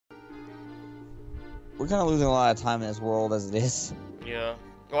we're kind of losing a lot of time in this world as it is. Yeah.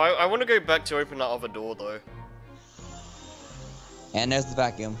 Well, I want to go back to open that other door though. And there's the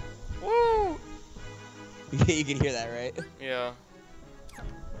vacuum. Woo! You can hear that, right? Yeah.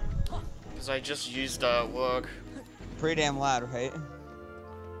 Because I just used that at work. Pretty damn loud, right?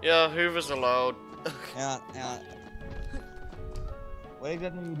 Yeah, Hoover's allowed. Yeah. What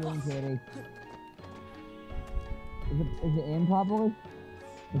exactly are you doing, Katie? Is it in properly?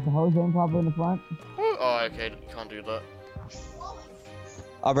 Is the hose in properly in the front? Oh, okay, can't do that.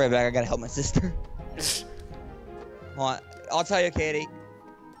 I'll be right back. I gotta help my sister. Hold on. I'll tell you, Katie.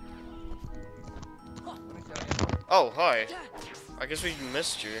 Oh, hi. I guess we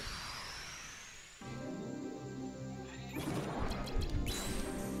missed you.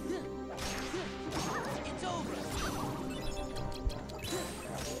 It's over.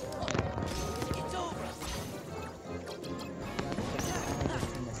 It's over.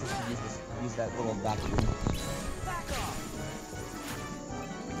 Use that little vacuum. Back off.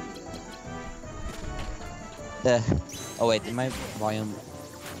 Oh wait, did my volume?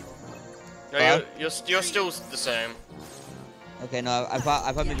 No, you're still the same. Okay, no, I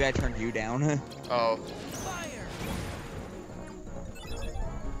thought maybe I turned you down. Oh. Fire.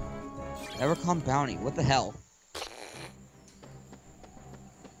 Never come bounty. What the hell?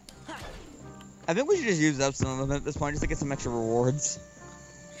 I think we should just use up some of them at this point, just to get some extra rewards.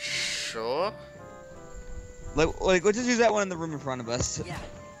 Sure. Like let's just use that one in the room in front of us. Yeah.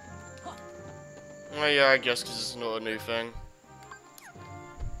 Oh yeah, I guess because it's not a new thing.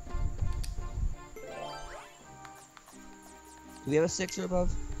 Do we have a 6 or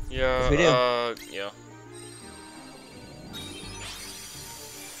above? Yeah. Yes, we do. Yeah.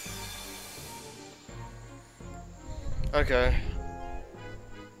 Okay.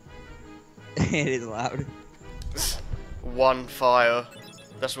 It is loud. One fire.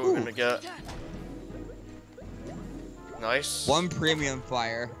 That's what we're gonna get. Nice. One premium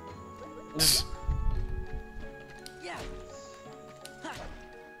fire. Yeah.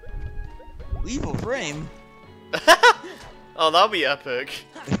 Lethal frame. Oh, that'll be epic.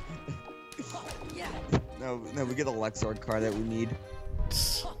 Yeah. No, we get the Lexord card that we need.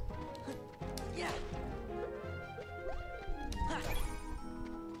 Yeah.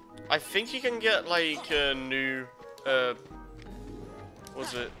 I think you can get like a new,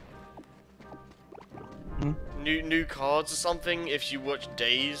 what's it? Hmm? New cards or something if you watch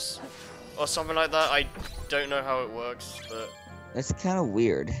Days or something like that. I don't know how it works, but That's kind of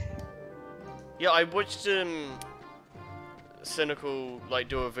weird. yeah, I watched Cynical like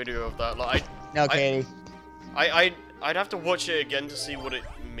do a video of that. Like No, Katie. I'd have to watch it again to see what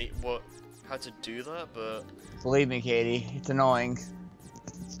how to do that, but Believe me, Katie, it's annoying.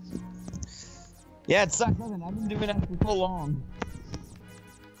 Yeah, it sucks, doesn't it? I've been doing that for so long.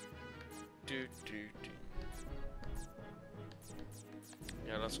 do.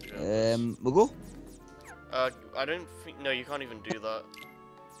 Yeah, that's good. Moogle? I don't think no, you can't even do that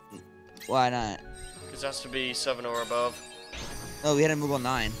Why not? because it has to be 7 or above. Oh, we had a Moogle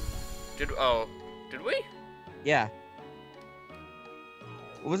 9. Did we? Yeah.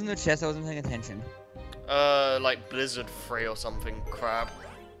 What was in the chest? I wasn't paying attention. Like Blizzard Free or something crap.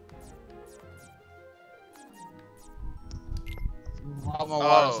 Oh, my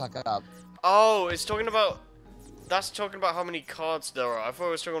water Oh. suck up. Oh, it's talking about. That's talking about how many cards there are. I thought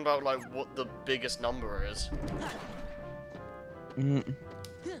it was talking about like what the biggest number is.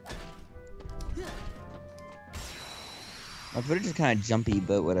 My footage is kind of jumpy,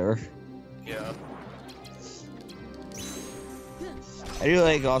 but whatever. Yeah. I do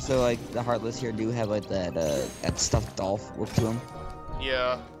like also like the Heartless here do have like that stuffed Dolph look to him.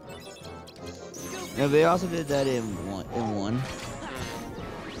 Yeah. No, they also did that in one,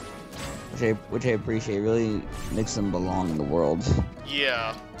 which I appreciate. Really makes them belong in the world.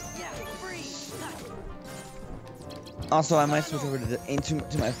 Yeah. Yeah. Free. Also, I might switch over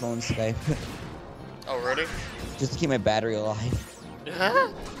to my phone Skype Oh, really? just to keep my battery alive.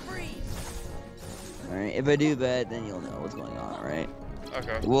 Free. All right, if I do that, then you'll know what's going on. All right.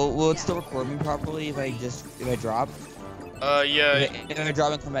 Okay. Will it still record me properly if I drop? Yeah. If I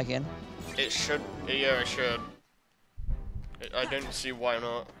drop and come back in? It should. Yeah, it should. I don't see why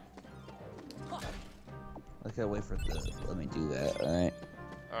not. I gotta wait for it to let me do that. All right.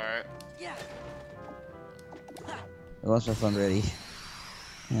 Alright. Yeah. I lost my phone ready.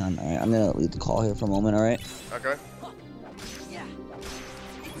 Hang on. All right. I'm gonna leave the call here for a moment. All right. Okay. Yeah.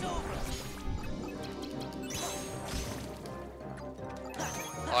 It's over.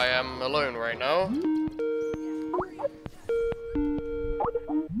 I am alone right now.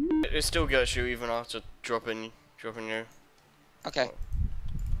 It still gets you even after dropping you. Okay.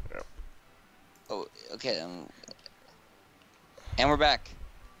 Yeah. Oh, Okay, and we're back.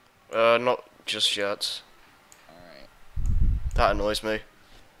 Not just yet. Alright. That annoys me.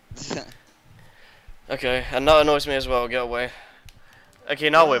 Okay, and that annoys me as well. Get away. Okay,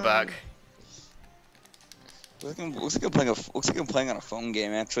 now we're back. Looks like I'm playing on a phone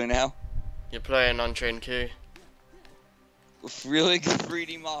game actually now. You're playing Unchained Key. With really good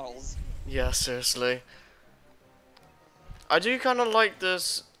 3D models. Yeah, seriously. I do kind of like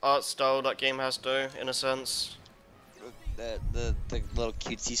this art style that game has though, in a sense. The little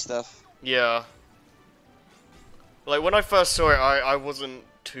cutesy stuff. Yeah. Like when I first saw it, I wasn't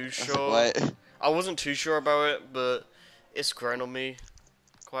too sure. What? I wasn't too sure about it, but it's grown on me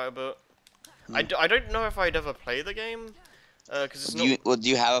quite a bit. I don't know if I'd ever play the game, cause it's not. Do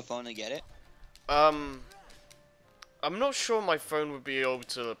you have a phone to get it? I'm not sure my phone would be able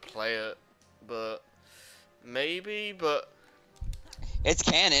to play it, but maybe. But it's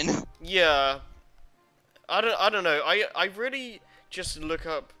canon. yeah, I don't know. I really just look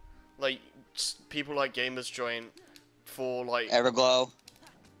up like people like Gamers Joint for like Everglow.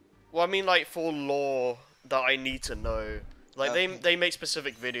 Well, I mean like for lore that I need to know. Like Okay. they make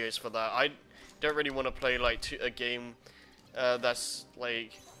specific videos for that. I don't really want to play like a game that's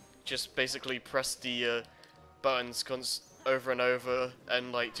like just basically press the buttons over and over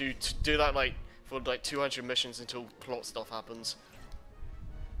and like do that like for like 200 missions until plot stuff happens.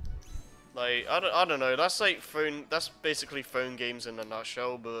 Like I don't know. That's like phone. That's basically phone games in a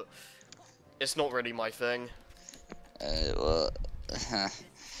nutshell, but it's not really my thing. Well,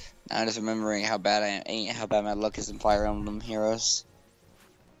 I'm just remembering how bad how bad my luck is in Fire Emblem Heroes.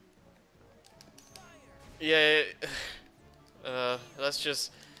 Yeah. That's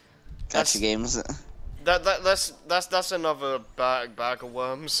just. Gotcha games. That's another bag of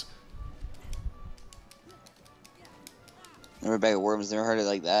worms. Never bag of worms. Never heard it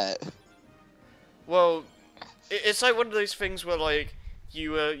like that. Well, it's like one of those things where like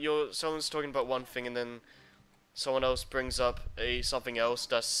someone's talking about one thing and then someone else brings up something else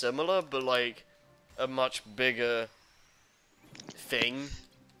that's similar but like a much bigger thing.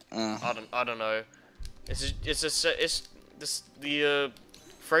 I don't know. The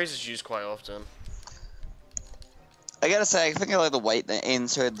phrase is used quite often. I gotta say, I think I like the white that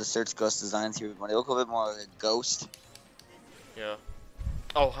insert the search ghost designs here. They look a bit more like a ghost. Yeah.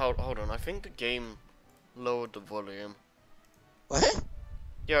 Oh, hold on. I think the game lowered the volume. What?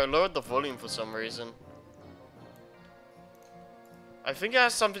 Yeah, it lowered the volume for some reason. I think it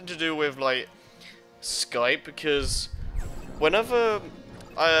has something to do with like Skype because whenever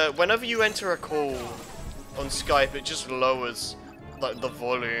you enter a call on Skype, it just lowers like the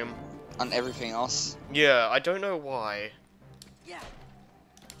volume On everything else. Yeah, I don't know why.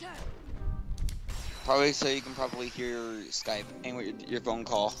 Probably so you can probably hear your Skype and your phone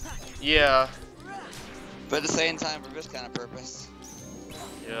call. Yeah. But at the same time, for this kind of purpose.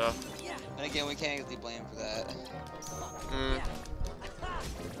 Yeah. And again, we can't get the blame for that.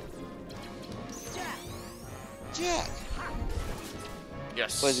 Jack.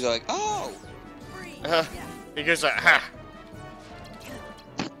 Yes. So he's like, oh. He goes like, ha.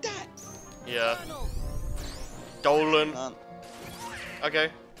 Take that. Yeah. Dolan. Okay.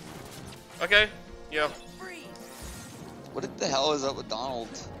 Okay. Yeah. What the hell is up with Donald?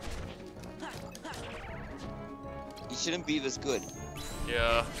 He shouldn't be this good.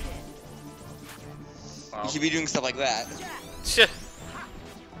 Yeah. Wow. He should be doing stuff like that. Shit.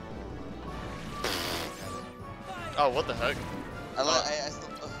 Oh, what the heck? I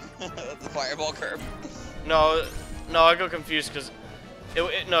still the fireball curve. No, I got confused because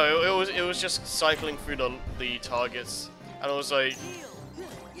it was just cycling through the targets, and I was like,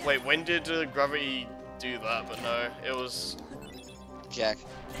 wait, when did gravity do that? But no, it was Jack.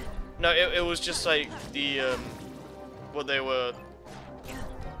 no, it was just like the what they were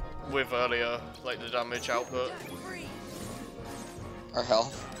with earlier, like the damage output. Our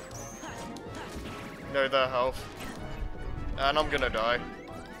health. No, their health, and I'm gonna die.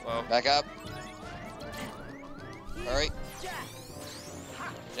 Well, Back up. Alright.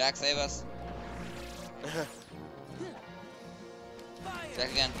 Jack, save us.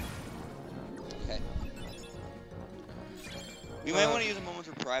 Jack again. Okay. We might want to use a moment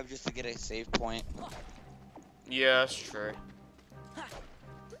of pride just to get a save point. yeah, that's true.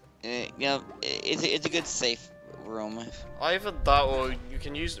 You know, it's a good safe room. Either that or you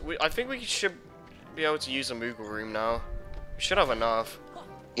can use. I think we should be able to use a Moogle room now. We should have enough.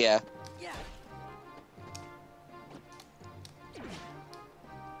 Yeah.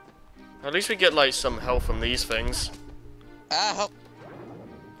 At least we get like some health from these things. Ah, help.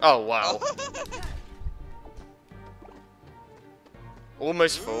 Oh wow.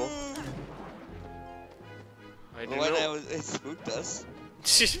 Almost full. I do Why not. it spooked us?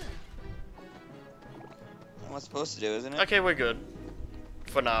 What am I supposed to do, isn't it? Okay, we're good.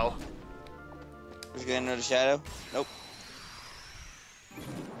 For now. Who's getting another shadow? Nope.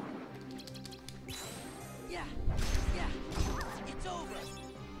 Yeah. Yeah. It's over.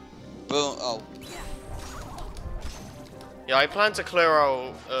 Boom. Oh. Yeah. Yeah, I plan to clear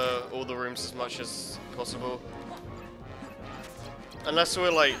out all the rooms as much as possible. Unless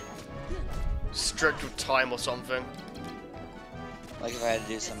we're like strict with time or something. Like if I had to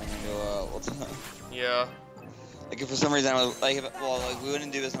do something and go, Yeah. like if for some reason I was, like, we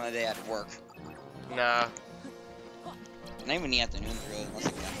wouldn't do this on a day I'd work. Nah. Not even in the afternoons, really, unless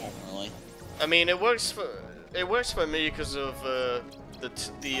I get home early. I mean, it works for me because of the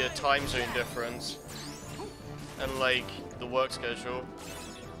time zone difference and like the work schedule.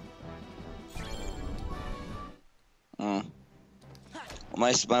 Well,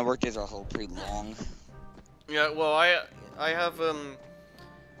 my work days are also pretty long. Yeah, well, I have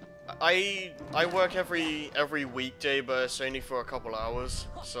I work every weekday, but it's only for a couple hours,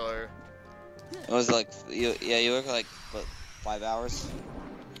 so. It was like you work like what, 5 hours?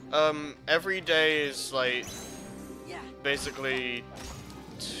 Every day is like Yeah. basically.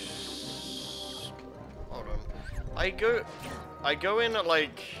 Hold on. I go in at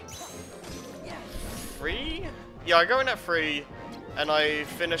like Yeah. 3. Yeah, I go in at 3, and I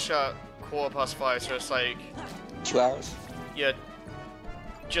finish at 5:15. So it's like 2 hours? yeah,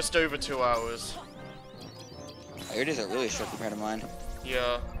 just over 2 hours. Oh, your days are really short compared to mine.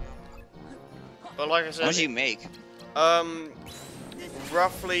 Yeah. But like I said, How much do you make?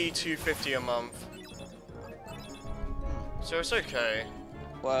 roughly $250 a month. So it's okay.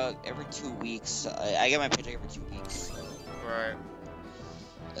 Well, every 2 weeks. I get my paycheck every 2 weeks. Right.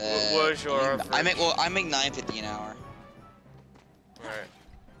 What is your average? I make $9.50 an hour, Right.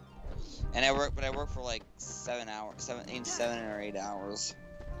 and I work for like 7 hours, 7 or 8 hours.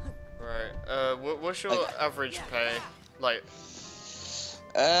 Right. What's your Like- average pay? Like,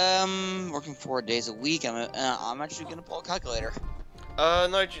 Working 4 days a week. I'm actually gonna pull a calculator.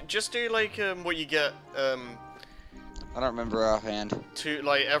 no, just do like what you get I don't remember offhand.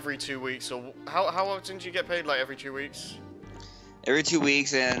 every 2 weeks, or how often do you get paid? Like every 2 weeks? Every 2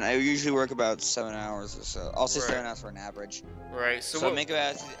 weeks, and I usually work about 7 hours or so. I'll say Right. 7 hours for an average. Right. So, what, I make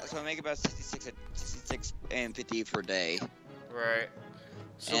about 66 and 50 per day. Right.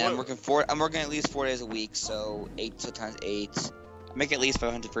 So And what, I'm working at least 4 days a week, so 8 times 8. I make at least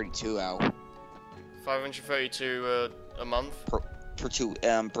 532 out 532 a month?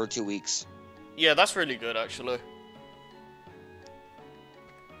 per 2 weeks. Yeah, that's really good actually.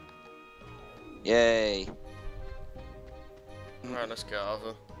 Yay. Right, let's get out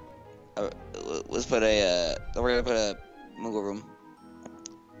of here. Let's put we're gonna put a Moogle room.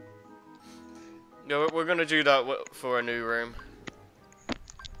 Yeah, we're gonna do that for a new room.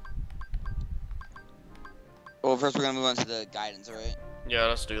 Well, first we're gonna move on to the guidance, alright? Yeah,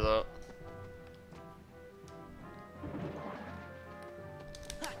 let's do that.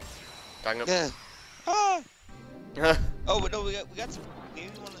 Dang it. Yeah. Ah! Oh, but no, we got some.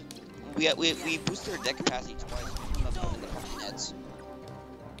 We boosted our deck capacity twice. We must have been the party nets.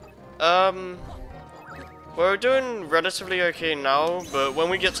 We're doing relatively okay now, but when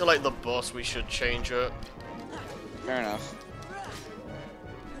we get to like the boss, we should change it. Fair enough.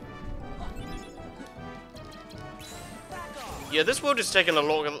 Yeah, this world is taking a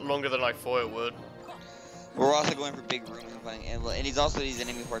lot longer than I thought it would. We're also going for big rooms and playing, and these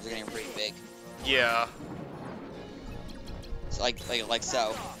enemy hordes are getting pretty big. Yeah. It's like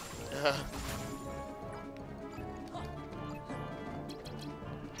so.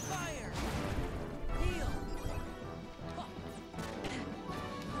 Fire. Heal.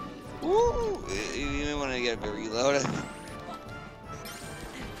 Woo! You may want to get a bit reloaded.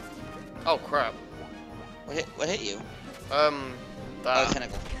 Oh crap. What hit you? That. Oh,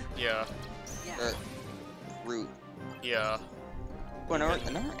 tentacle. Yeah. Yeah. Or root. Yeah. Oh,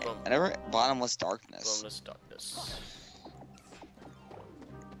 another bottomless darkness. Bottomless darkness.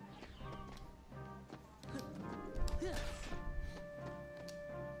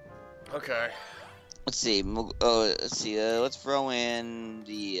 Okay. Let's see. Let's throw in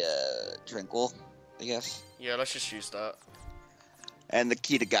the tranquil, I guess, Yeah, let's just use that. and the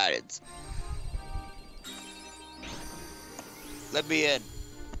key to guidance. Let me in.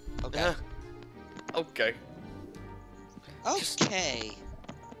 Okay. Okay. Okay.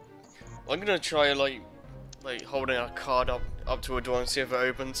 I'm gonna try like holding a card up to a door and see if it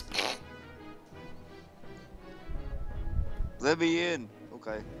opens. Let me in.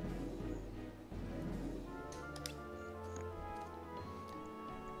 Okay.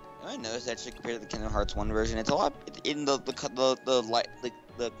 I noticed actually compared to the Kingdom Hearts 1 version, it's a lot in the light, like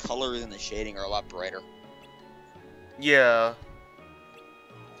the colors and the shading are a lot brighter. Yeah.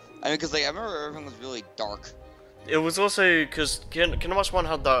 I mean, because like I remember everything was really dark. It was also because Kingdom Hearts 1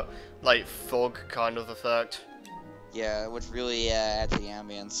 had that like fog kind of effect. Yeah, which really adds to the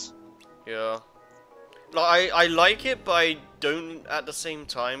ambience. Yeah. Like I like it, but I don't at the same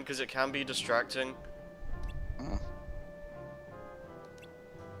time because it can be distracting.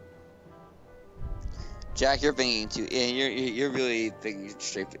 Jack, you're thinking too. Yeah, you're really thinking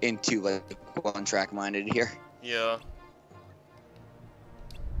straight into like one track minded here. Yeah.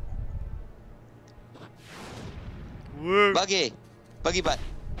 Whoa. Buggy butt.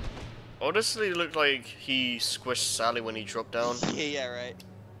 Honestly, it looked like he squished Sally when he dropped down. Yeah, right.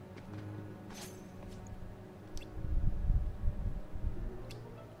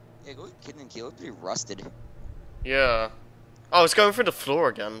 Yeah, go Kid and Keel. It's pretty rusted. Yeah. Oh, it's going through the floor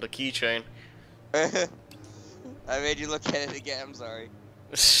again. The keychain. I made you look at it again. I'm sorry.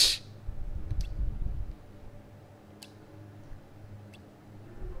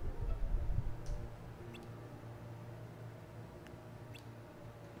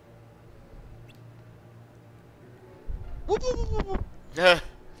 Whoop, whoop, whoop, whoop.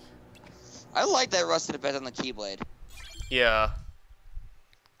 I like that rusted effect on the Keyblade. Yeah.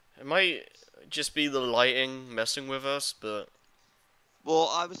 It might just be the lighting messing with us, but... Well,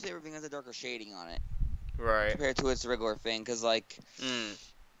 obviously everything has a darker shading on it. Right. Compared to its regular thing, because, like... Mm.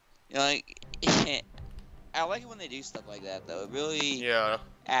 You know, like... I like it when they do stuff like that, though. It really Yeah.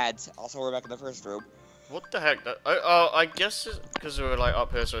 adds... Also, we're back in the first room. What the heck? I guess it's because we were, like,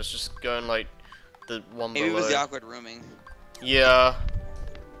 up here, so it's just going, like, the one Maybe below. it was the awkward rooming. Yeah.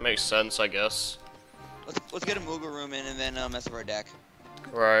 Makes sense, I guess. Let's get a Mooga room in and then mess with our deck.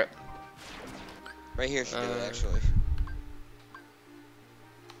 Right. Right here should do it, actually.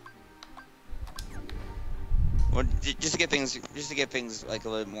 Well, just to get things like a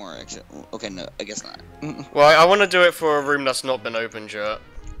little more. Actually, okay, no, I guess not. Well, I want to do it for a room that's not been opened yet.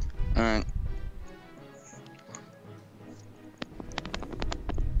 All right.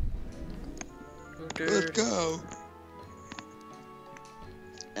 Let's go.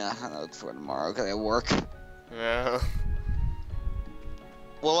 Yeah, I'll look for tomorrow because I work. Yeah.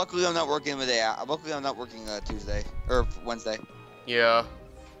 Well, luckily I'm not working the day. Luckily I'm not working Tuesday or Wednesday. Yeah.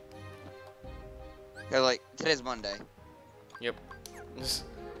 Cause like today's Monday. Yep. Because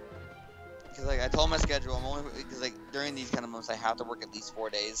like I told my schedule, I'm only because like during these kind of months I have to work at least 4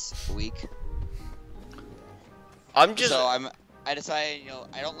 days a week. I'm just. So I decided, you know,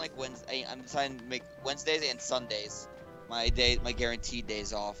 I don't like Wednesday. I'm deciding to make Wednesdays and Sundays my guaranteed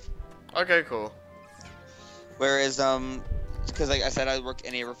days off. Okay, cool. Whereas because like I said I'd work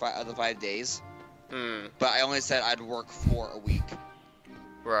any of the 5 days. Hmm. But I only said I'd work 4 a week.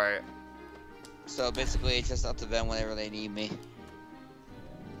 Right. So basically, it's just up to them whenever they need me,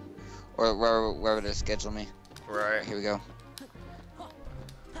 or wherever they schedule me. Right. Here we go.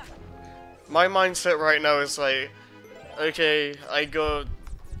 My mindset right now is like, okay, I gotta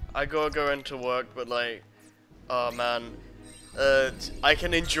go into work, but like, oh man, I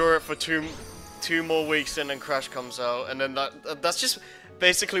can endure it for two more weeks, and then Crash comes out, and then that's just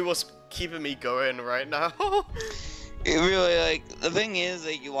basically what's keeping me going right now. It really, like, the thing is,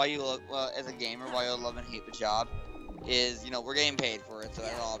 like, why you look, well, as a gamer, why you love and hate the job is, you know, we're getting paid for it, so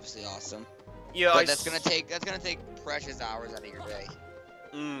that's obviously awesome. Yeah, but that's gonna take precious hours out of your day.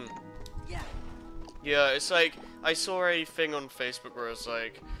 Mm. Yeah. Yeah, it's like, I saw a thing on Facebook where it's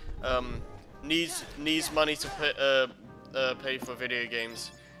like, needs money to pay for video games.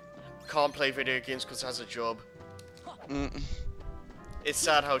 Can't play video games because has a job. Mm. It's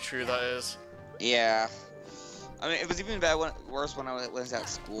sad how true that is. Yeah. I mean, it was even worse when I was at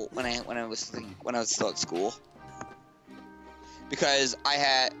school. When I was still at school. Because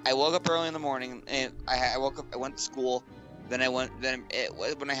I woke up early in the morning and I went to school. Then when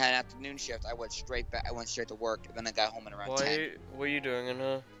I had an afternoon shift, I went straight to work. And then I got home at around 10. What are you doing in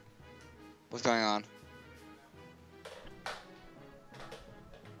here? What's going on?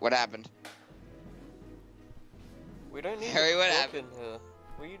 What happened? We don't need Harry, to what talk happened? in here.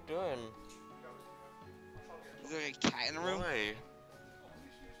 What are you doing? Is there a cat in the room? Why?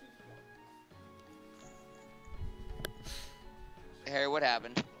 Harry, what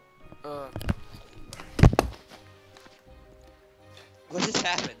happened? What just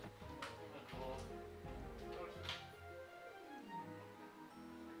happened?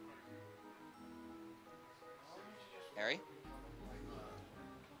 Harry?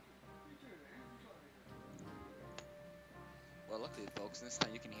 Well, luckily, folks, this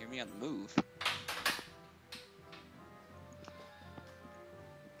time you can hear me on the move.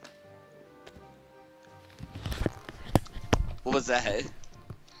 What was that?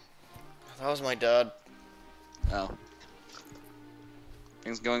 That was my dad. Oh.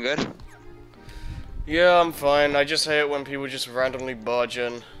 Things going good? Yeah, I'm fine. I just hate it when people just randomly barge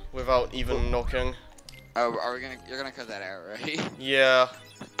in without even knocking. Oh, you're gonna cut that out, right? Yeah.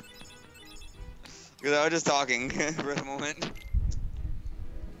 Because I was just talking for a moment.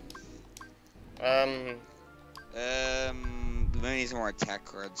 We might need some more attack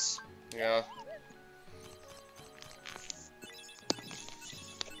cards. Yeah.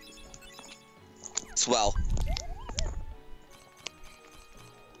 Swell.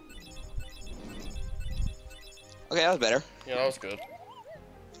 Okay, that was better. Yeah, that was good.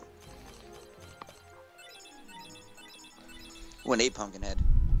 Ooh, an 8 Pumpkinhead.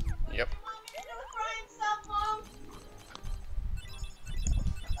 Yep.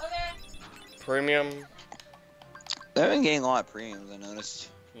 Premium. They've been getting a lot of premiums, I noticed.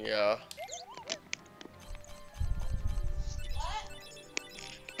 Yeah.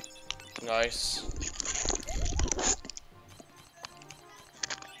 Nice.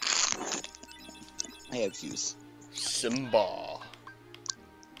 I have views. Simba.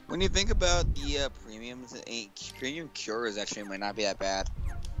 When you think about the premiums, premium cures actually might not be that bad.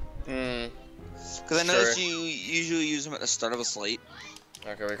 Hmm. Because I noticed you usually use them at the start of a slate.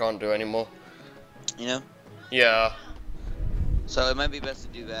 Okay, we can't do any more. You know? Yeah. So it might be best to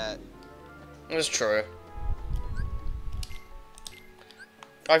do that. It's true.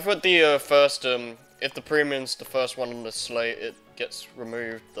 I thought the first, if the premium's the first one on the slate, it gets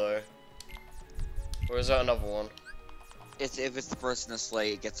removed though. Or is that another one? If it's the first in the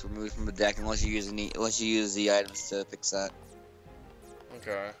slate, it gets removed from the deck unless you use the items to fix that.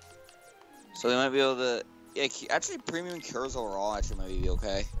 Okay. So we might be able to. Yeah, actually, premium cures overall actually might be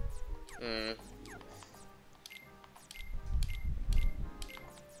okay. Hmm.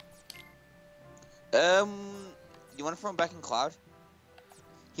 You want to throw him back in Cloud?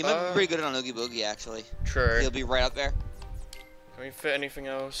 He might be pretty good on Oogie Boogie, actually. True. He'll be right up there. Can we fit anything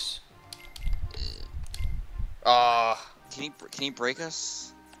else? Ah. Can he break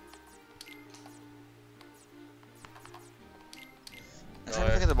us? I'm trying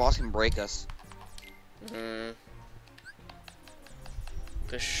to think if the boss can break us. Hmm.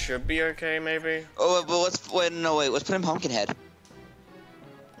 This should be okay, maybe. Oh, but let's let's put in Pumpkinhead.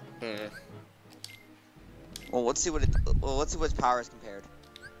 Hmm. Well, let's see what its power is compared.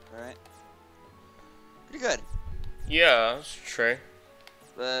 All right. Pretty good. Yeah, that's true.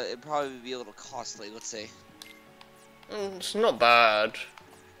 It'd probably be a little costly. Let's see. It's not bad.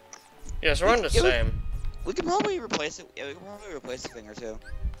 Yeah, it's around the same. We could probably replace it. Yeah, we could probably replace a thing or two.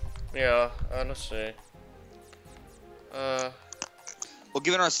 Yeah, let's see. Well,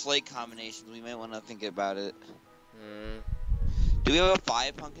 given our slate combinations, we may want to think about it. Hmm. Do we have a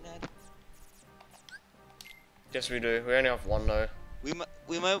 5 Pumpkinhead? Yes, we do. We only have one though. We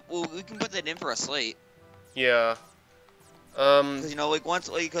can put that in for a slate. Yeah. Because once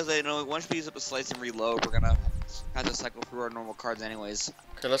we use up the slates and reload, we're gonna have to cycle through our normal cards anyways.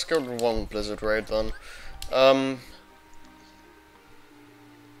 Okay, let's go to one Blizzard raid then.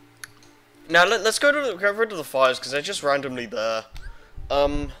 Now let's get rid of the fires because they're just randomly there.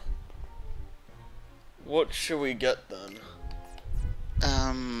 What should we get then?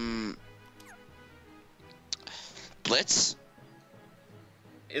 Blitz?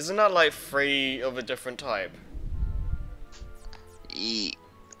 Isn't that like 3 of a different type?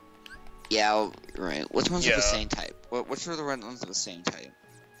 Yeah, right. Which ones are the Yeah. same type? Which are the ones of the same type?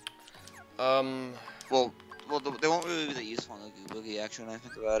 Well, they won't really be that useful on Oogie Boogie, actually, when I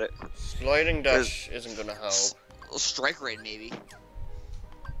think about it. Sliding dash isn't gonna help. Well, strike rate, maybe.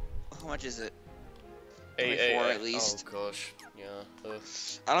 How much is it? 4 at least. Oh gosh, yeah.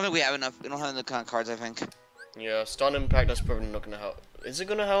 I don't think we have enough. We don't have enough kind of cards, I think. Yeah, stun impact. That's probably not gonna help. Is it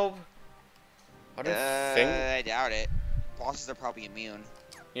gonna help? I don't think. I doubt it. Bosses are probably immune.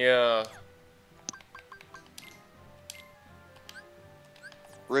 Yeah.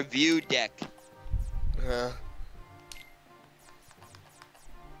 Review deck.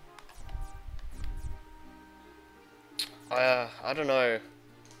 I don't know.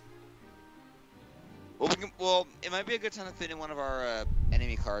 Well, it might be a good time to fit in one of our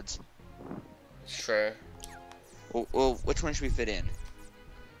enemy cards. It's true. Well, which one should we fit in?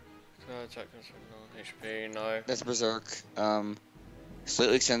 Attack, no HP, no. That's Berserk.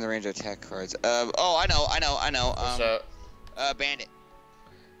 Slightly extend the range of attack cards. Oh, I know. What's that? Bandit.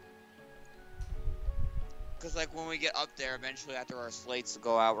 Cause like when we get up there, eventually after our slates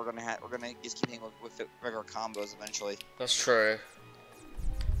go out, we're gonna just keep hitting with regular combos eventually. That's true.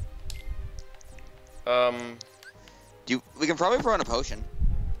 We can probably throw in a potion.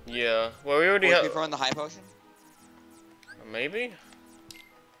 Yeah. Well, we already Or have. we throw in the high potion. Maybe?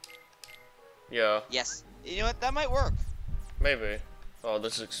 Yeah, Yes. You know what? That might work. maybe. Oh,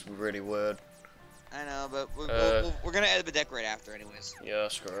 this looks really weird. I know, but we're gonna edit the deck right after, anyways. Yeah,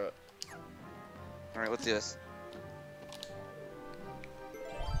 screw it. All right, let's do this.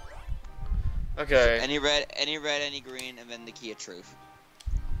 Okay. Any red, any green, and then the key of truth.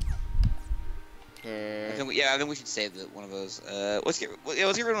 I think I think we should save one of those. Let's get rid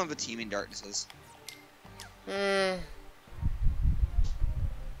of one of the teaming darknesses.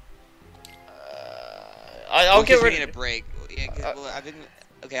 I'll get rid We of. need a break. Yeah, well, I think.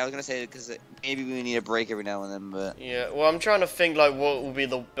 Okay, I was gonna say because maybe we need a break every now and then, but. Yeah, well, I'm trying to think like what will be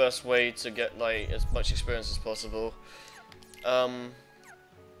the best way to get like as much experience as possible. Sure.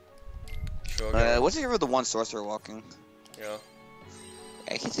 What's the the one sorcerer walking? Yeah.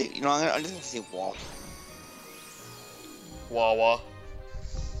 I can say, you know, I'm just gonna say walk. Wawa.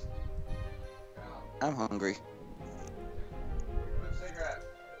 I'm hungry.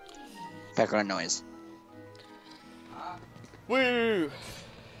 Background noise. Woo!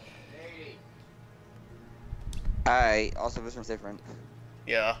 Also this one's different.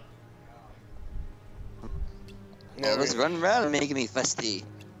 Yeah. All this running around and making me fusty.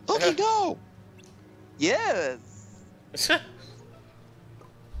 Okay, go! Yes!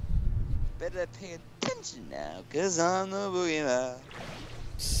 Better pay attention now, cause I'm the boogeyman.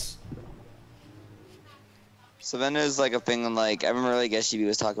 So then there's like a thing on like, I remember like SGB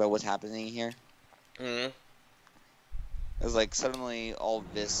was talking about what's happening here. It was like suddenly all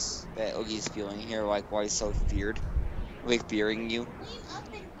this that Oogie's feeling here, like why he's so feared. Like fearing you.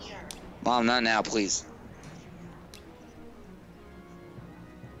 Mom, not now, please.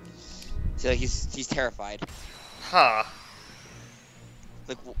 See, like he's terrified. Huh.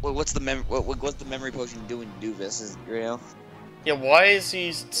 Like, what's the memory potion doing to do this? Is, you know? Yeah, why is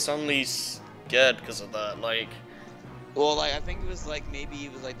he suddenly scared because of that? Like, Well, like I think it was like maybe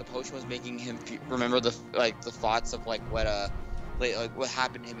it was like the potion was making him remember the thoughts of like what what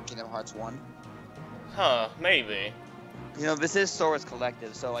happened to him in Kingdom Hearts 1. huh, maybe. You know, this is Sora's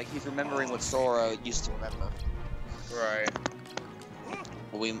collective, so like he's remembering what Sora used to remember. Right.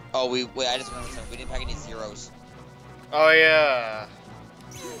 Wait, I just remembered something. We didn't pack any zeros. Oh, yeah.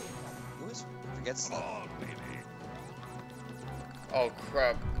 Who always forgets that? Oh,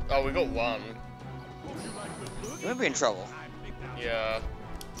 crap. Oh, we got one. We might be in trouble. Yeah.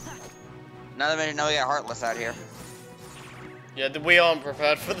 Now we got Heartless out here. Yeah, we aren't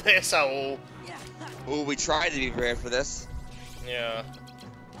prepared for this at all. Ooh, we tried to be prepared for this. Yeah.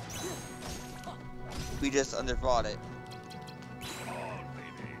 We just underthought it.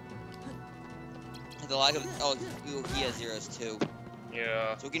 The lack of he has zeros too.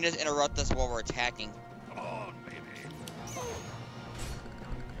 Yeah. So we can just interrupt us while we're attacking.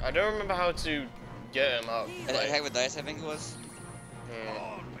 I don't remember how to get him up. Attack with dice, I think it was.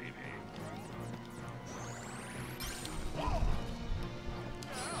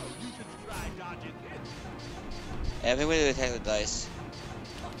 Yeah, I think we did attack with dice.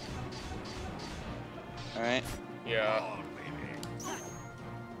 Alright. Yeah.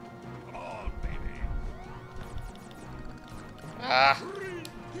 Ah.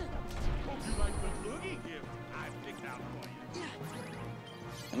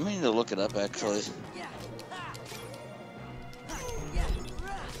 I might need to look it up actually.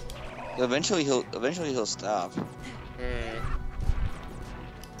 Eventually he'll stop.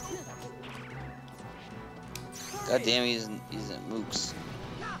 God damn, he's in mooks.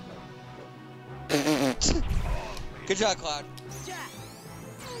 Good job, Cloud. Okay.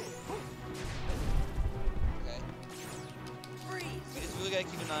 We just really gotta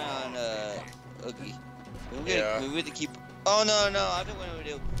keep an eye on Oogie. We have to keep. Oh no! I think what we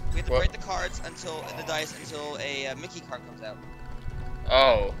do. We have to break the cards until the dice until a Mickey card comes out.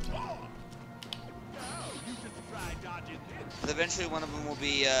 Oh. But eventually, one of them will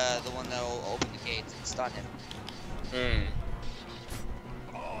be the one that will open the gates and stun him.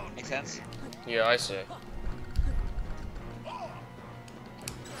 Make sense? Yeah, I see.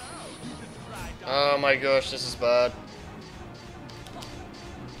 Oh my gosh, this is bad.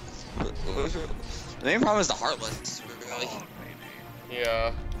 The main problem is the Heartless, really.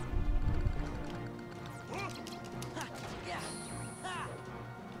 Yeah.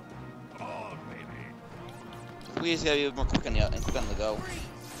 We just gotta be more quick on the go.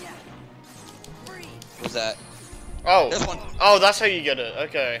 What's that? Oh. This one. Oh, that's how you get it.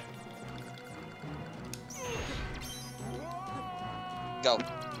 Okay. Go.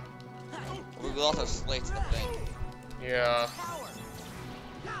 We will also slate the thing. Yeah.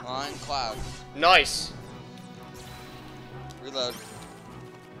 On Cloud. Nice. Reload.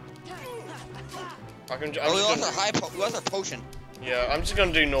 I'm Oh, we just lost gonna, our we lost our potion. yeah, I'm just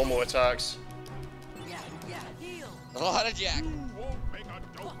gonna do normal attacks. Yeah, yeah. Heal. A lot of Jack.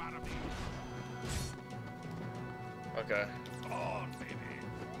 Okay.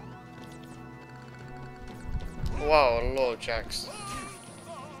 Wow, a lot of jacks.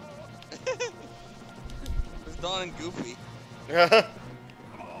 It's Don and Goofy. That's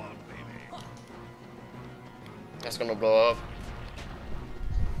gonna blow up.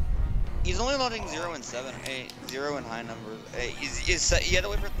 He's only loading 0 and 7. 0 and high numbers. You had to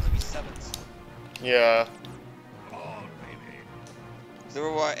wait for them to be 7s. Yeah.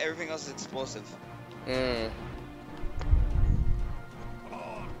 So everything else is explosive. Hmm.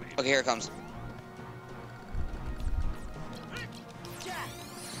 Okay, here it comes.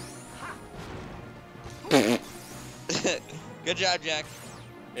 Good job, Jack.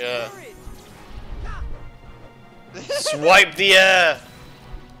 Yeah. Swipe the air.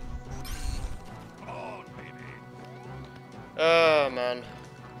 Oh man.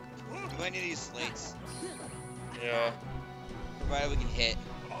 We might need these slates. Yeah. Provided we can hit.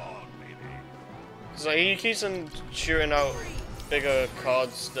 Cause like, he keeps on shooting out bigger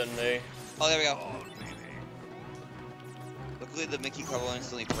cards than me. Oh, there we go. Luckily, the Mickey card will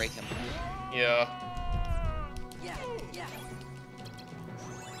instantly break him. Yeah. Yeah, yeah.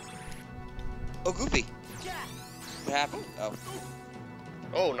 Oh, Goofy. What happened? Oh.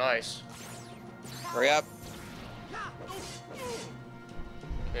 Oh, nice. Hurry up.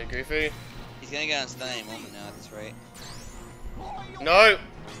 Okay, Goofy. He's gonna get on stun any moment now, that's right. No!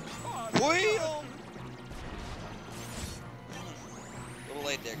 Wheel! A little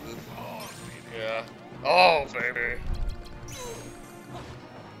late there, Goof. Yeah. Oh, baby.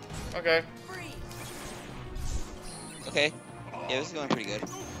 Okay. Okay. Yeah, this is going pretty good.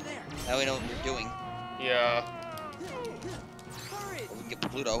 Now we know what we're doing. Yeah. We can get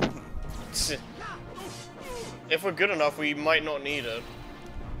Pluto. If we're good enough, we might not need it.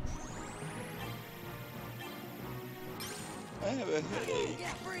 I have a headache.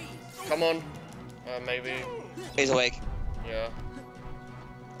 Come on. Maybe. He's awake. Yeah.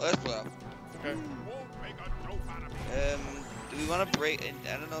 Oh, that's Pluto. Okay. Do we want to break? I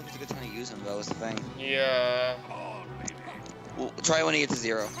don't know if it's a good time to use him though. Is the thing. Yeah. We'll try when he gets to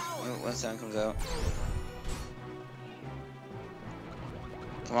 0. When sound comes out.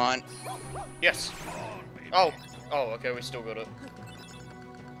 Come on. Yes. Oh. Oh, okay, we still got it.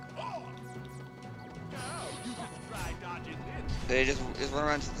 They just run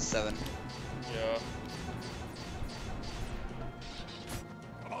around to the 7. Yeah.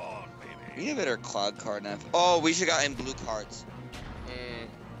 We need a better cloud card now. Oh, we should got in blue cards. Mm.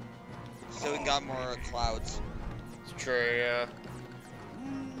 So we got more clouds. It's true, yeah.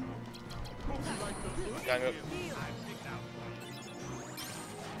 Gang up.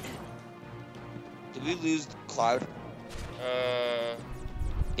 Did we lose cloud?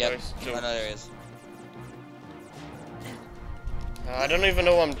 Yep. Nice. Oh, no, there he is. I don't even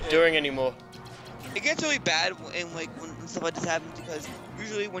know what I'm doing anymore. It gets really bad when like when stuff like this happens because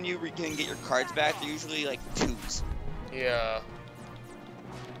usually when you can get your cards back, they're usually like 2s. Yeah.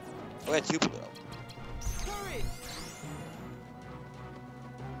 We had 2 Pluto.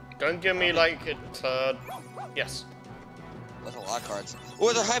 Don't give me like a turd. Yes. That's a lot of cards.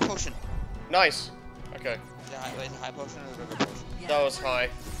 Oh, there's a high potion. Nice. Okay. Is it a high potion or a regular potion? That was high.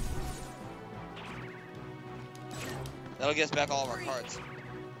 That'll get us back all of our cards.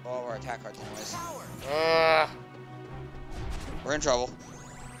 All of our attack cards anyways. We're in trouble.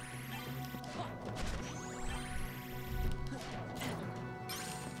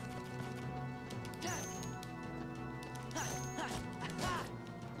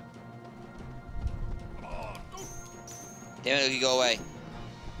 Damn it, you go away.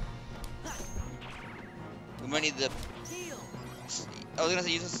 We might need the... I was gonna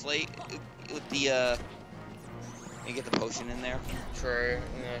say use a slate with the, and get the potion in there. True.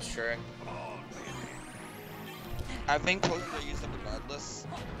 Yeah, that's true. I think potions are used up regardless.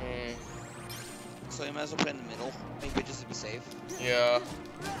 Mm. So you might as well put it in the middle. Maybe just to be safe. Yeah.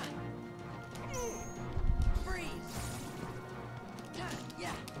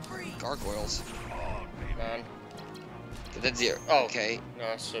 Gargoyles. Man. Get that 0. Oh. Okay. No,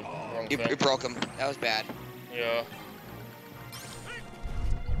 that's the wrong You thing. broke him. That was bad. Yeah.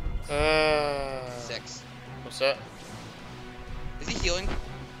 6. What's that? Is he healing?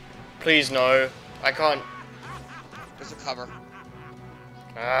 Please no. I can't. There's a cover.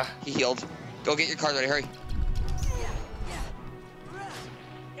 Ah. He healed. Go get your card ready. Hurry.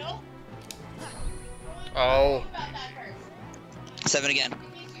 Oh. 7 again.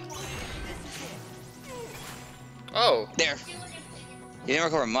 Oh. There. He didn't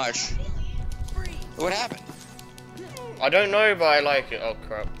recover much. What happened? I don't know, but I like it. Oh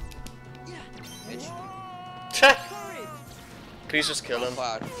crap. Bitch. Please just kill him.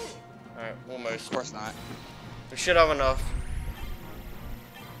 Cloud. Alright, almost. Of course not. We should have enough.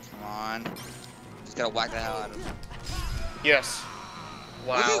 Come on. Just gotta whack the hell out of him. Yes.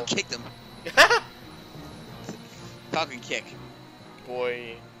 Look who Wow. kicked him. Falcon kick.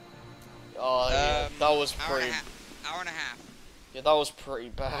 Boy. Oh, yeah, that was pretty. Hour and a half. Yeah, that was pretty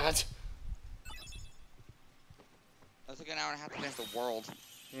bad. That's like an hour and a half to finish the world.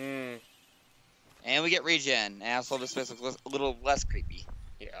 Hmm. And we get regen. And also this place looks a little less creepy.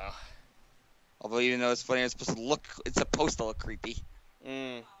 Yeah. Although even though it's funny, it's supposed to look creepy.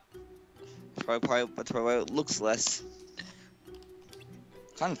 Hmm. That's probably why it looks less.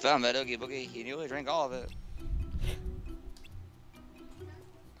 Kind of found that Oogie Boogie. He nearly drank all of it.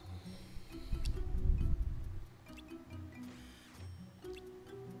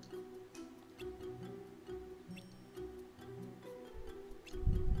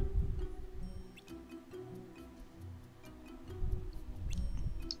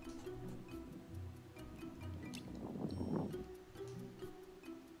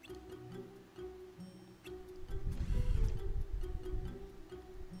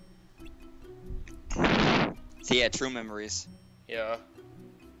 So yeah, true memories. Yeah.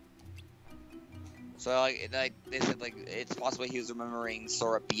 So like they said like it's possible he was remembering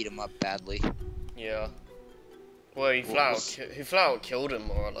Sora beat him up badly. Yeah. Well, he flat out killed him,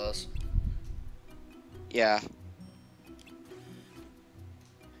 more or less. Yeah.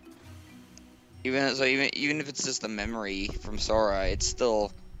 Even if it's just a memory from Sora, it's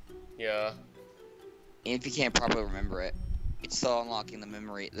still, Yeah. if you can't properly remember it, it's still unlocking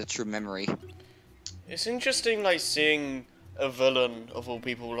the true memory. It's interesting, like, seeing a villain, of all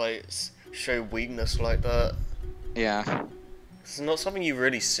people, like, show weakness like that. Yeah. It's not something you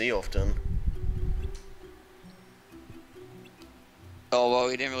really see often. Oh well,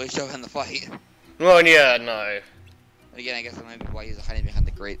 he didn't really show him the fight. Well, yeah, no. Again, I guess that might be why he's hiding behind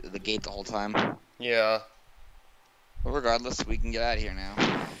the gate the whole time. Yeah. But regardless, we can get out of here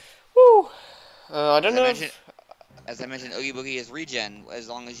now. Woo! I don't know As I mentioned, Oogie Boogie is regen. As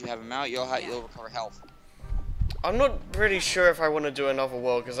long as you have him out, you'll recover health. I'm not really sure if I want to do another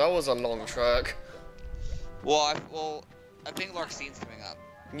world, because that was a long trek. Well, I think Larxine's coming up.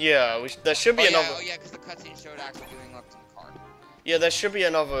 Yeah, there should be another... Oh yeah, because the cutscene showed actually doing Lux in the car. Yeah, there should be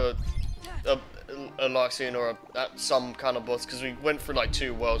another... a Larxene or some kind of boss, because we went through like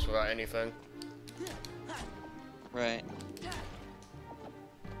 2 worlds without anything. Right.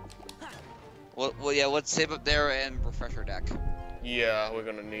 Well, yeah, let's save up there and refresh our deck. Yeah, we're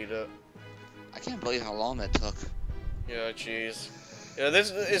gonna need it. I can't believe how long that took. Yeah, jeez. Yeah,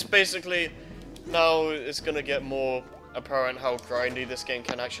 this is basically... Now it's gonna get more apparent how grindy this game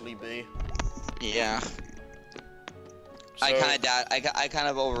can actually be. Yeah. So, I kind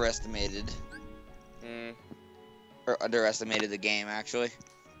of overestimated. Mm. Or underestimated the game, actually.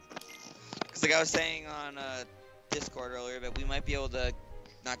 Because like I was saying on Discord earlier, that we might be able to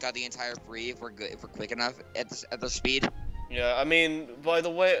knock out the entire free if we're quick enough at the speed. Yeah, I mean, by the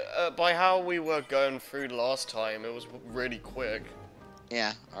way, by how we were going through last time, it was really quick.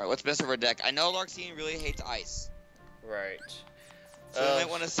 Yeah. All right. What's best of our deck? I know Larxene really hates ice. Right. So we might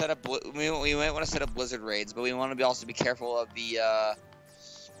want to set up. We might want to set up blizzard raids, but we want to also be careful of the.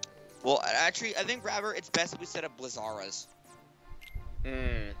 Well, actually, I think rather it's best if we set up Blizzaras.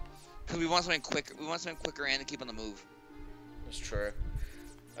 Hmm. Because we want something quick. We want something quicker and to keep on the move. That's true.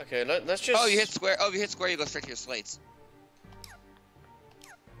 Okay, let's just. Oh, you hit square. Oh, if you hit square, you go straight to your slates.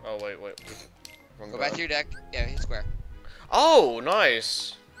 Oh wait. Go back to your deck. Yeah, hit square. Oh,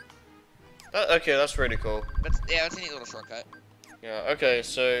 nice. Okay, that's really cool. That's a neat little shortcut. Yeah. Okay,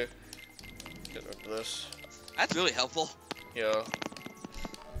 so get rid of this. That's really helpful. Yeah.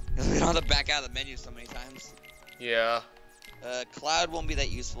 We don't have to back out of the menu so many times. Yeah. Cloud won't be that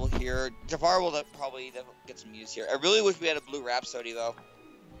useful here. Jafar will probably get some use here. I really wish we had a blue Rhapsody though.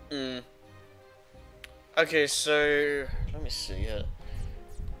 Hmm. Okay, so let me see it.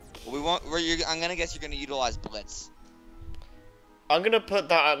 We won't. I'm gonna guess you're gonna utilize Blitz. I'm gonna put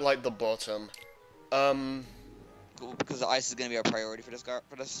that at like the bottom. Because the ice is gonna be our priority for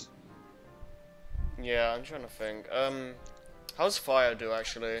this. Yeah, I'm trying to think. How's fire do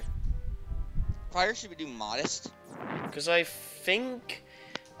actually? Fire should we do modest? Because I think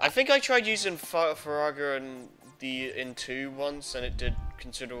I tried using Faraga in 2 once, and it did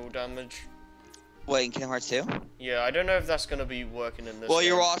considerable damage. Wait, in Kingdom Hearts 2? Yeah, I don't know if that's gonna be working in this. Well, game.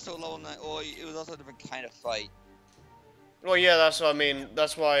 you were also low on that. Well, it was also a different kind of fight. Well, yeah, that's what I mean.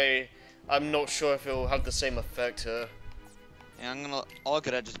 That's why I'm not sure if it'll have the same effect here. Yeah, I'll look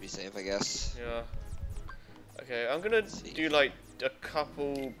at it just to be safe, I guess. Yeah. Okay, I'm gonna do like a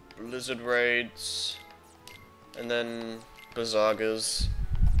couple Blizzard raids, and then Bazagas.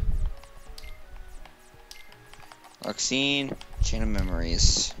 Roxine, Chain of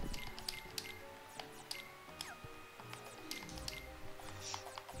Memories.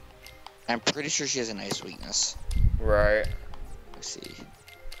 I'm pretty sure she has an ice weakness. Right. Let's see.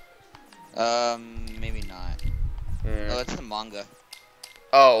 Maybe not. Oh, that's the manga.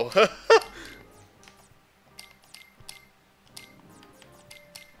 Oh.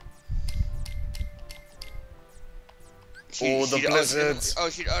 All the blizzards. Oh,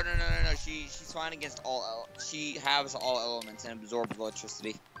 no. She's fine against all. She has all elements and absorbs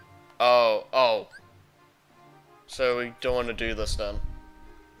electricity. Oh. So we don't want to do this then.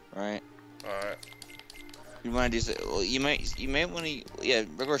 Right. Alright. You want to do so? Well, you might want to. Yeah,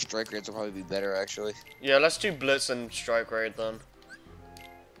 regular strike rates will probably be better actually. Yeah, let's do Blitz and Strike Raid then.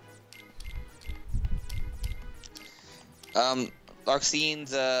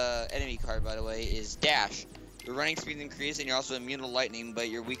 Roxine's enemy card, by the way, is Dash. Your running speed increased, and you're also immune to lightning, but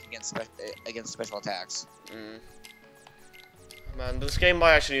you're weak against special attacks. Man, this game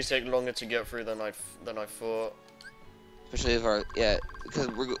might actually take longer to get through than I thought. Especially if because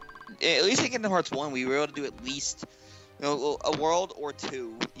at least in Kingdom Hearts 1, we were able to do at least, a world or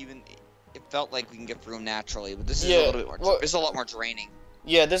two. Even it felt like we can get through them naturally, but this is a little bit more. It's a lot more draining.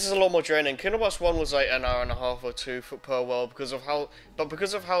 Yeah, this is a lot more draining. Kingdom Hearts 1 was like an hour and a half or two per world because of how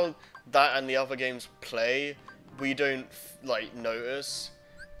that and the other games play, we don't like notice.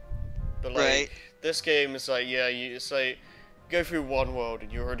 But like this game is like, yeah, it's like go through one world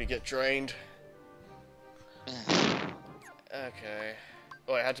and you already get drained. Okay.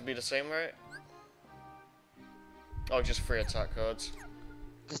 Oh, it had to be the same, right? Oh, just 3 attack cards.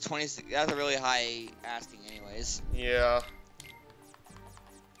 Because 26, that's a really high asking anyways. Yeah.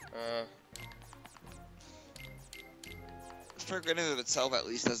 Strike Raid in and of itself at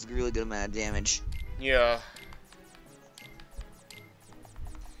least does a really good amount of damage. Yeah.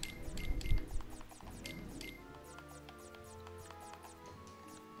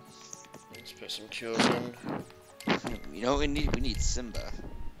 Let's put some cures in. You know what we need? We need Simba.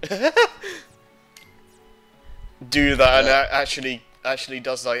 Do that and it actually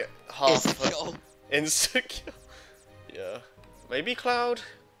does like half insta kill. Yeah. Maybe Cloud?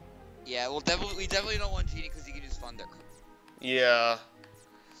 Yeah, well, we definitely don't want Genie because he can use Thunder. Yeah.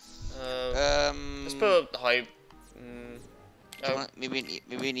 Let's put hype. Maybe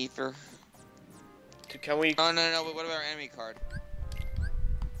an Ether. Can we? Oh no! But what about our enemy card?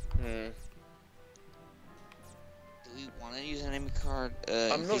 Do we want to use an enemy card?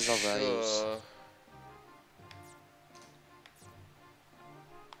 I'm not sure.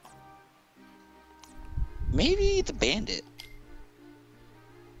 Maybe the Bandit.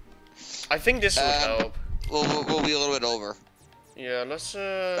 I think this would help. We'll be a little bit over. Yeah, let's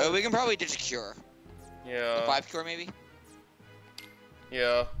we can probably ditch a cure. Yeah. A 5 cure maybe.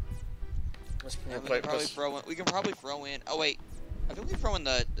 Yeah. Let's we can probably throw in. Oh wait, I think we throw in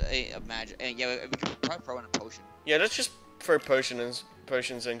the magic. Yeah, we can probably throw in a potion. Yeah, let's just throw potions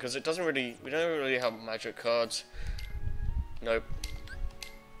in because it doesn't really. We don't really have magic cards. Nope.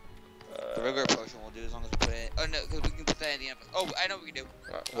 The regular potion will do as long as we put it. Oh no, because we can put that in the end. Oh, I know what we can do.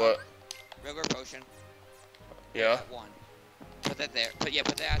 What? Regular potion. Yeah. One. Put that there. Put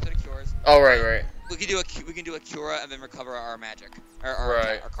that after the cures. Oh right. We can do a cure and then recover our magic,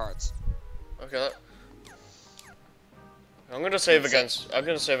 our cards. Okay. I'm gonna save again so I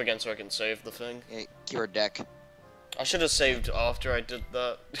can save the thing. Yeah, cure deck. I should have saved after I did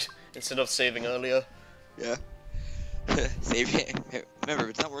that instead of saving earlier. Yeah. Save it. Remember,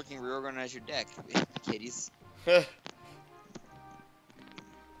 if it's not working, reorganize your deck, kiddies.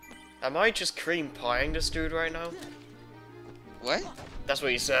 Am I just cream pieing this dude right now? What? That's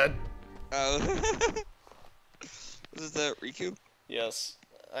what you said. Oh. This is the Riku? Yes.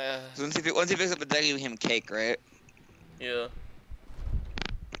 So once he picks up a deck, you give him cake, right? Yeah.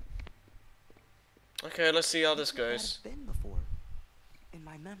 Okay, let's see how this goes. I've been before, in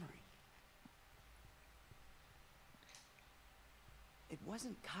my memory. It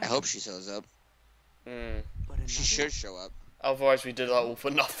wasn't Kai. I hope she shows up. But she should show up. Otherwise, we did that all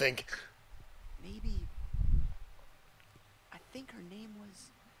for nothing. Maybe. I think her name was.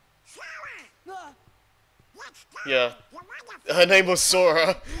 Sarah. Yeah. Her name was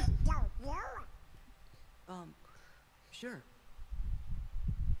Sora. Sure.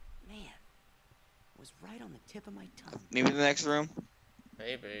 Man, was right on the tip of my tongue. Maybe the next room.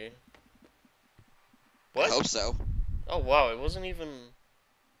 Maybe. What? I hope so. Oh wow, it wasn't even.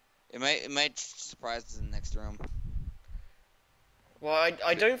 It might surprise us in the next room. Well,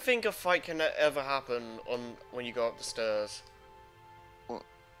 I don't think a fight can ever happen on when you go up the stairs. Well,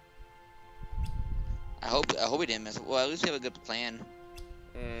 I hope we didn't miss it. Well, at least we have a good plan.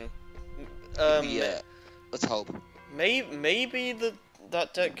 Let's hope. Maybe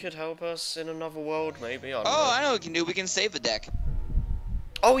that deck could help us in another world. Maybe I don't know. Oh, I know what we can do. We can save the deck.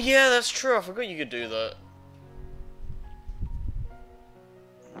 Oh yeah, that's true. I forgot you could do that.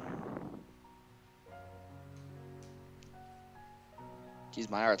 Geez,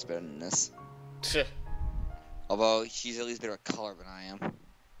 my art's better than this. Although she's at least better at color than I am.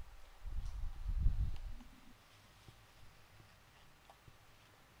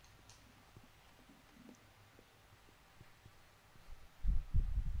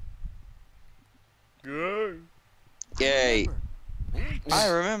 Yay! Yay! I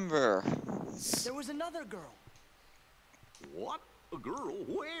remember. There was another girl. What? A girl?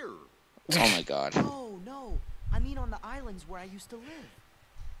 Where? Oh my god. No. I mean on the islands where I used to live.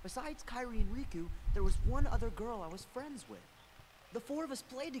 Besides Kairi and Riku, there was one other girl I was friends with. The four of us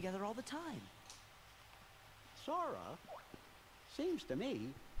played together all the time. Sora? Seems to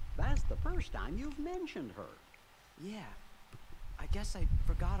me that's the first time you've mentioned her. Yeah. I guess I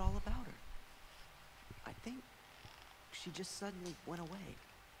forgot all about her. I think she just suddenly went away.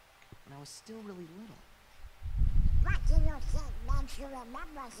 When I was still really little. What do you think makes you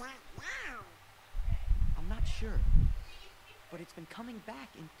remember that now? I'm not sure. But it's been coming back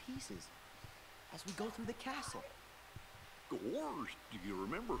in pieces as we go through the castle. Gorge, do you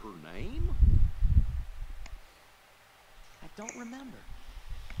remember her name? I don't remember.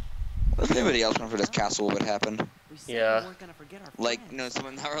 If anybody else went for this castle, what would happen? We said Yeah. we weren't gonna forget our Like, friends. you know,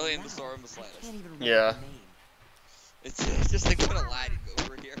 someone not really in the Now, store in the I slightest. can't even remember Yeah. her name. It's just like put a line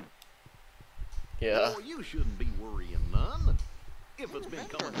over here. Yeah. Oh, you shouldn't be worrying none. If it's been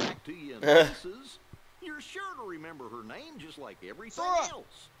coming back to you in pieces, you're sure to remember her name just like everything Sora!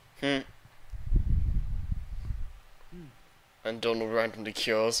 else. And Donald randomly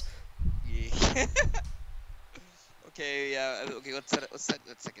cures. Yeah. Okay, yeah. Okay, let's set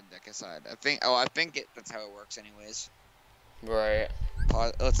that second deck aside. I think that's how it works, anyways. Right.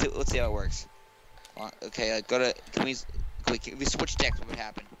 Pause, let's see how it works. Okay, go to. Can we switch decks? What would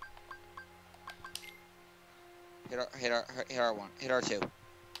happen? Hit R1. Hit R2.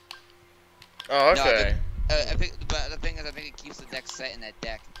 Oh, No, okay. I think, but the thing is, I think it keeps the deck set in that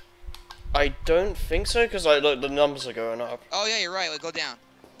deck. I don't think so, because like look, the numbers are going up. Oh yeah, you're right. Like, go down.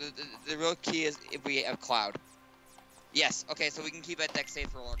 The real key is if we have Cloud. Yes. Okay, so we can keep that deck safe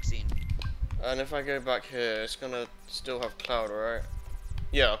for Lark Scene. And if I go back here, it's gonna still have Cloud, right?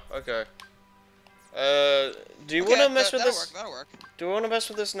 Yeah. Okay. Do you want to mess with this? That'll work. Do you want to mess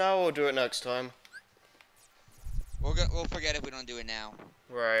with this now, or do it next time? We'll forget if we don't do it now.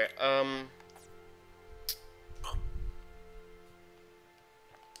 Right.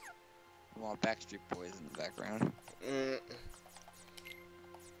 We want Backstreet Boys in the background.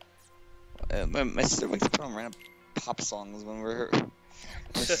 My sister likes to put on random pop songs when when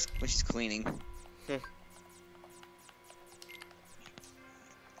she's cleaning.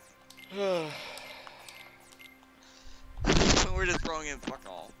 We're just throwing in fuck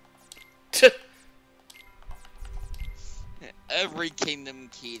all. Every kingdom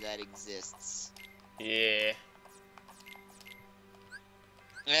key that exists. Yeah.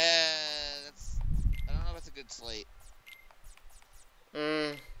 I don't know if that's a good slate.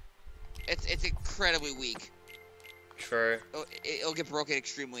 It's incredibly weak. True. It'll get broken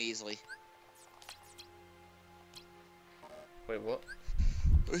extremely easily. Wait, what?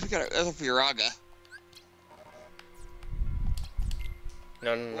 We got that's a Firaga.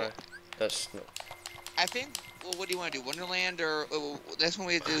 No. That's not. I think. Well, what do you want to do? Wonderland or that's one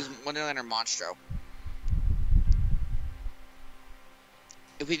we have to do is Wonderland or Monstro.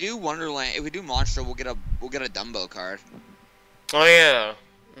 If we do Wonderland, if we do Monstro, we'll get a Dumbo card. Oh yeah.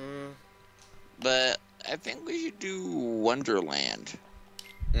 But I think we should do Wonderland.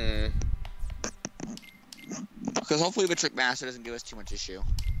 Because hopefully the Trick Master doesn't give us too much issue.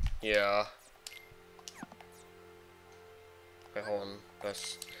 Yeah. Wait, hold on.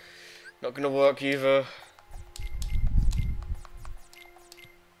 That's not gonna work either.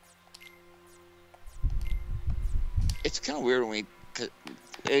 It's kind of weird when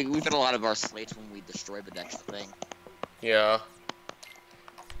we've got a lot of our slates when we destroy the next thing. Yeah.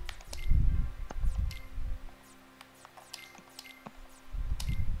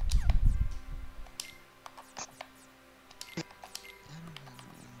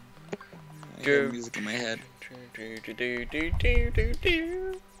 I hear music in my head.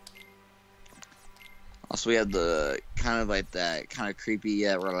 Also, we have the kind of like that kind of creepy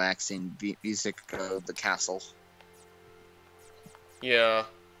yet relaxing music of the castle. Yeah.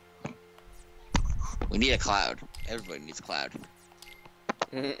 We need a cloud. Everybody needs a cloud.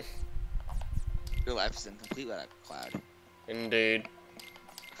 Your life is incomplete without a cloud. Indeed.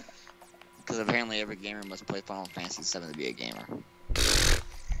 Because apparently every gamer must play Final Fantasy VII to be a gamer.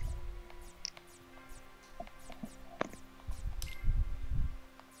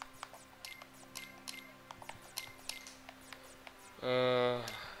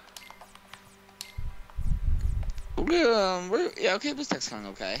 Yeah, okay, this deck's going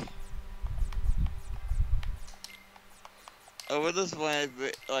okay. Over this way,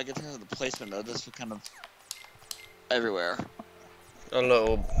 like in terms of the placement though, this was kind of everywhere. A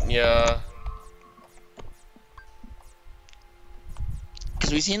little, yeah.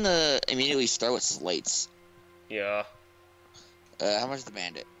 Because we seem to immediately start with slates. Yeah. How much is the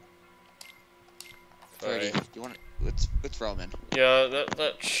bandit? 30. Do you want it? Let's roll him in. Yeah,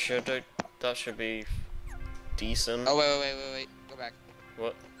 that should be decent. Oh wait. Go back.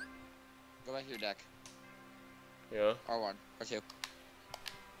 What? Go back to your deck. Yeah. R1, R2.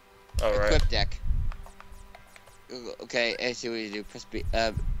 Alright. Equip deck. Okay, I see what you do. Press B.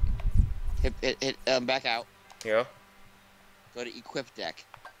 Hit back out. Yeah. Go to equip deck.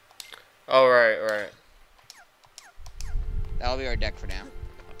 Alright, right. That'll be our deck for now.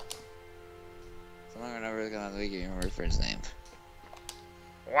 Someone never gonna make you remember for his name.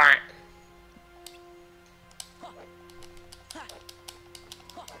 What?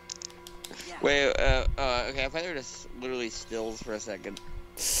 Wait, okay, I thought they were just literally stills for a second.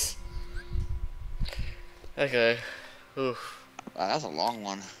 Okay. Oof. Wow, that's a long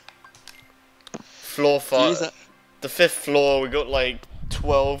one. Floor 5. The 5th floor, we got like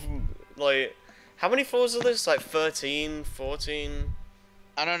 12, like, how many floors are this? Like 13, 14?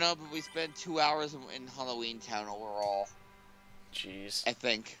 I don't know, but we spent 2 hours in Halloween Town overall. Jeez. I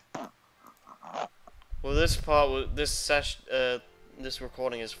think. Well, this part, this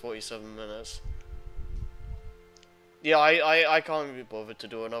recording is 47 minutes. Yeah, I can't be bothered to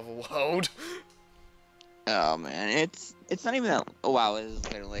do another world. Oh man, it's not even that. Oh wow, it is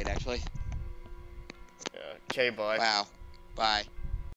kind of late actually. Yeah. Okay, bye. Wow. Bye.